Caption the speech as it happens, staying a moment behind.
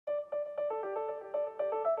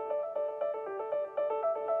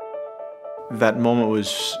That moment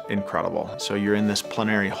was incredible. So you're in this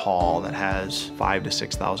plenary hall that has 5,000 to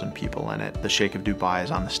 6,000 people in it. The Sheikh of Dubai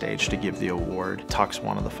is on the stage to give the award. Tuck's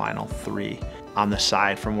one of the final 3. On the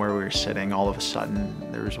side from where we were sitting, all of a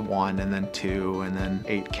sudden, there was 1 and then 2 and then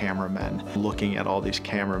 8 cameramen looking at all these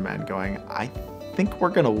cameramen going, I think we're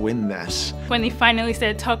gonna win this. When they finally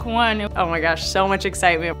said Tuck won, oh my gosh, so much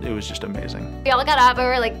excitement. It was just amazing. We all got up and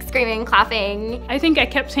we were like screaming, clapping. I think I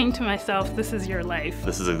kept saying to myself, this is your life.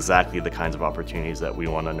 This is exactly the kinds of opportunities that we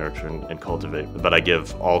want to nurture and cultivate. But I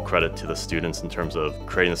give all credit to the students in terms of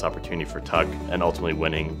creating this opportunity for Tuck and ultimately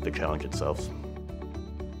winning the challenge itself.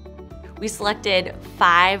 We selected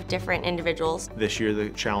 5 different individuals. This year the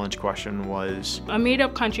challenge question was A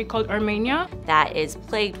made-up country called Urmania. That is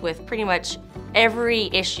plagued with pretty much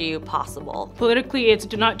every issue possible. Politically, it's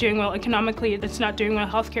not doing well. Economically, it's not doing well.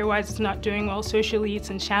 Healthcare-wise, it's not doing well. Socially,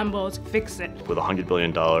 it's in shambles. Fix it. With a $100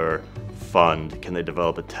 billion fund, can they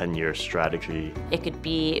develop a 10-year strategy? It could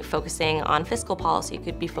be focusing on fiscal policy. It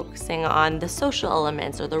could be focusing on the social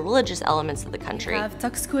elements or the religious elements of the country. We have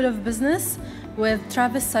Tuck School of Business with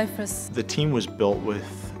Travis Cypress. the team was built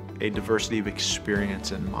with a diversity of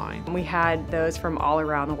experience in mind. We had those from all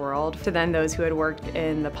around the world, to then those who had worked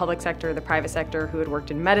in the public sector, the private sector, who had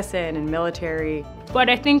worked in medicine and military. But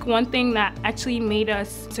I think one thing that actually made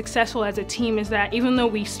us successful as a team is that even though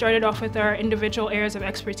we started off with our individual areas of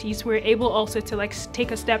expertise, we were able also to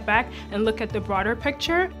take a step back and look at the broader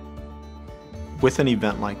picture. With an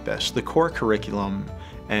event like this, the core curriculum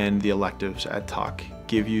and the electives at Tuck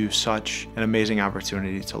give you such an amazing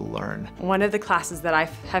opportunity to learn. One of the classes that I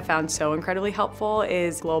have found so incredibly helpful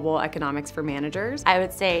is Global Economics for Managers. I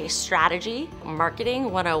would say strategy,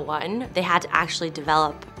 marketing 101. They had to actually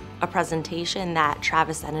develop a presentation that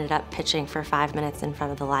Travis ended up pitching for 5 minutes in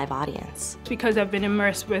front of the live audience. Because I've been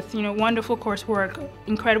immersed with wonderful coursework,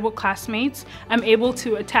 incredible classmates, I'm able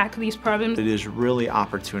to attack these problems. It is really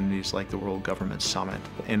opportunities like the World Government Summit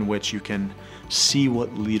in which you can see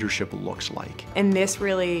what leadership looks like. And this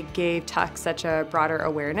really gave Tuck such a broader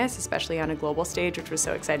awareness, especially on a global stage, which was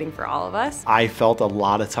so exciting for all of us. I felt a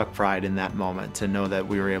lot of Tuck pride in that moment to know that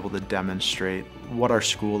we were able to demonstrate what our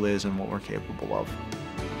school is and what we're capable of.